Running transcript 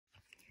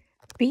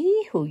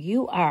Be Who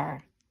You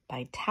Are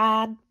by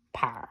Todd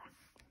Parr.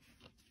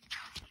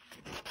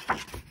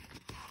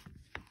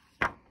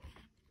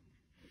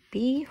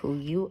 Be Who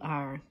You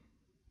Are.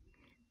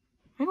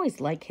 I always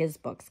like his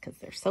books because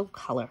they're so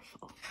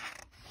colorful.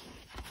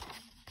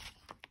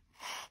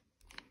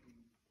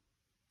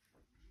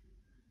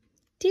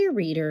 Dear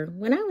reader,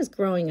 when I was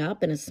growing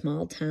up in a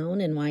small town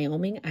in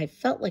Wyoming, I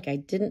felt like I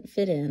didn't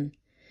fit in.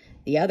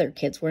 The other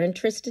kids were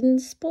interested in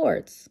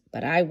sports,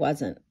 but I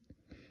wasn't.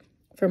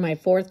 For my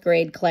 4th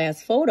grade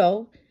class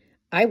photo,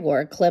 I wore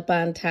a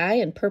clip-on tie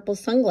and purple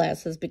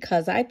sunglasses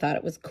because I thought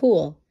it was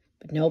cool,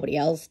 but nobody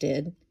else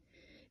did.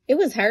 It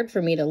was hard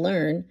for me to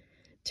learn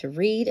to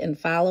read and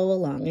follow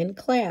along in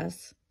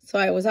class, so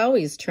I was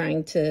always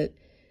trying to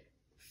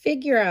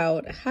figure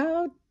out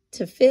how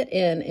to fit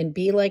in and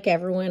be like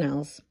everyone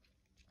else.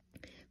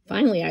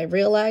 Finally, I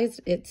realized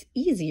it's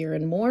easier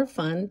and more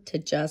fun to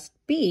just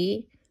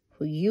be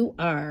who you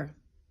are.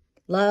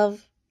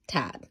 Love,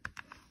 Todd.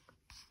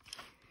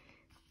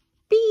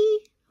 Be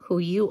who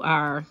you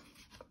are.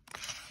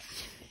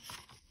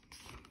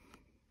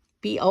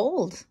 Be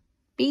old.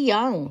 Be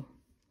young.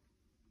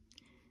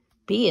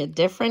 Be a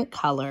different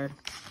color.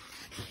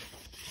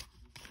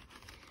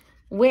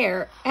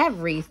 Wear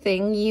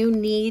everything you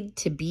need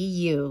to be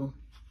you.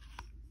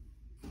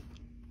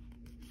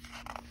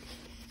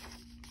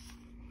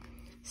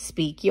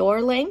 Speak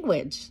your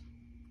language.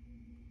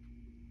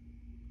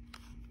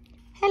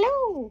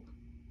 Hello.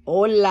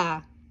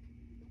 Hola.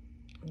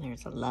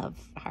 There's a love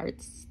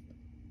hearts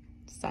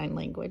sign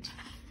language.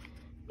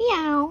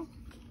 Meow.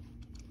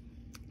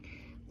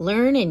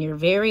 Learn in your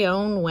very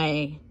own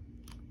way.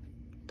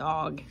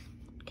 Dog.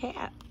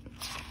 Cat.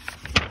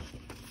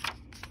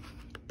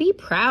 Be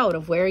proud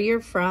of where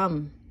you're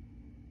from.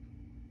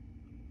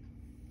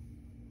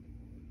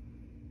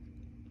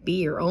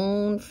 Be your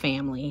own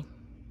family.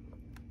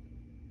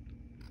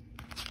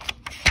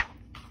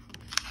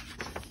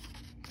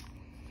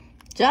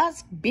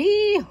 Just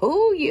be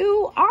who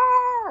you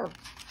are.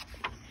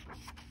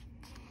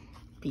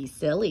 Be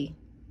silly.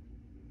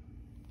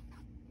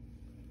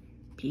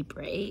 Be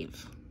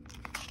brave.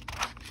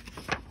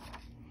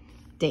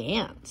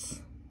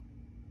 Dance.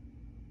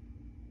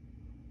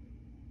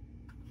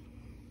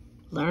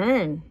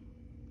 Learn.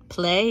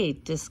 Play.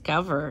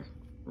 Discover.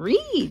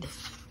 Read.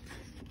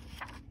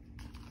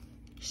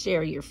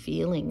 Share your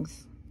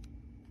feelings.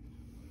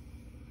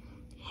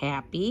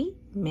 Happy,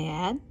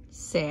 mad,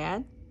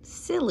 sad,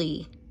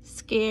 silly,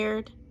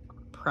 scared,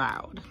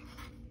 proud.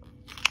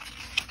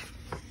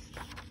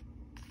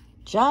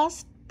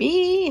 Just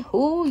be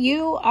who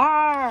you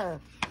are.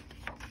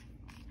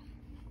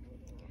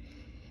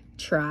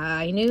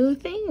 Try new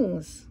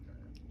things.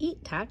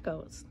 Eat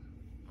tacos.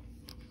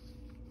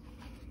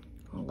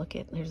 Oh, look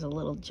at, there's a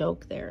little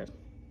joke there.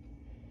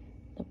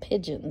 The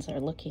pigeons are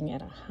looking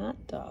at a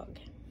hot dog.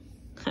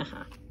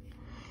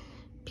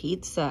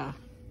 Pizza.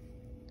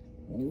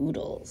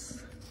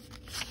 Noodles.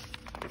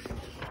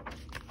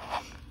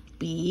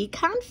 Be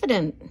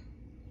confident.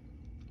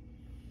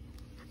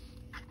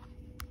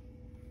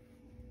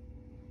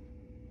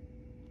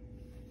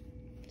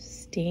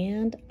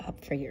 Stand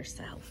up for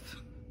yourself.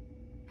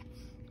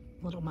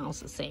 Little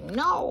mouse is saying,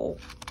 no,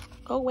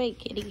 go away,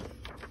 kitty.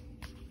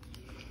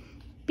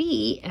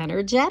 Be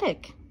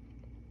energetic.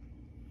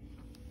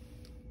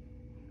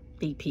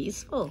 Be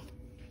peaceful.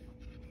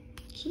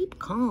 Keep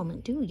calm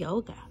and do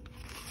yoga.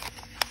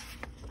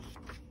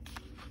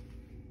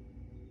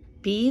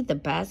 Be the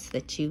best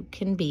that you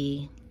can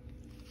be.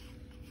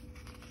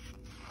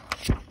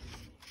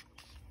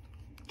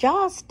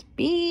 Just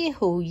be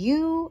who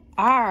you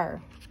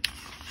are.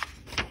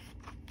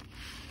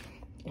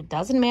 It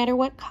doesn't matter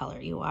what color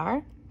you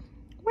are,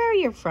 where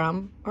you're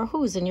from, or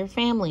who's in your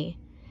family.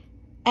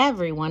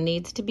 Everyone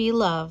needs to be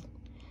loved.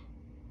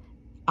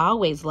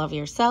 Always love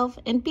yourself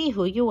and be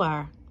who you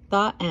are.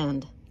 The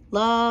end.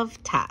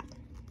 Love, Todd.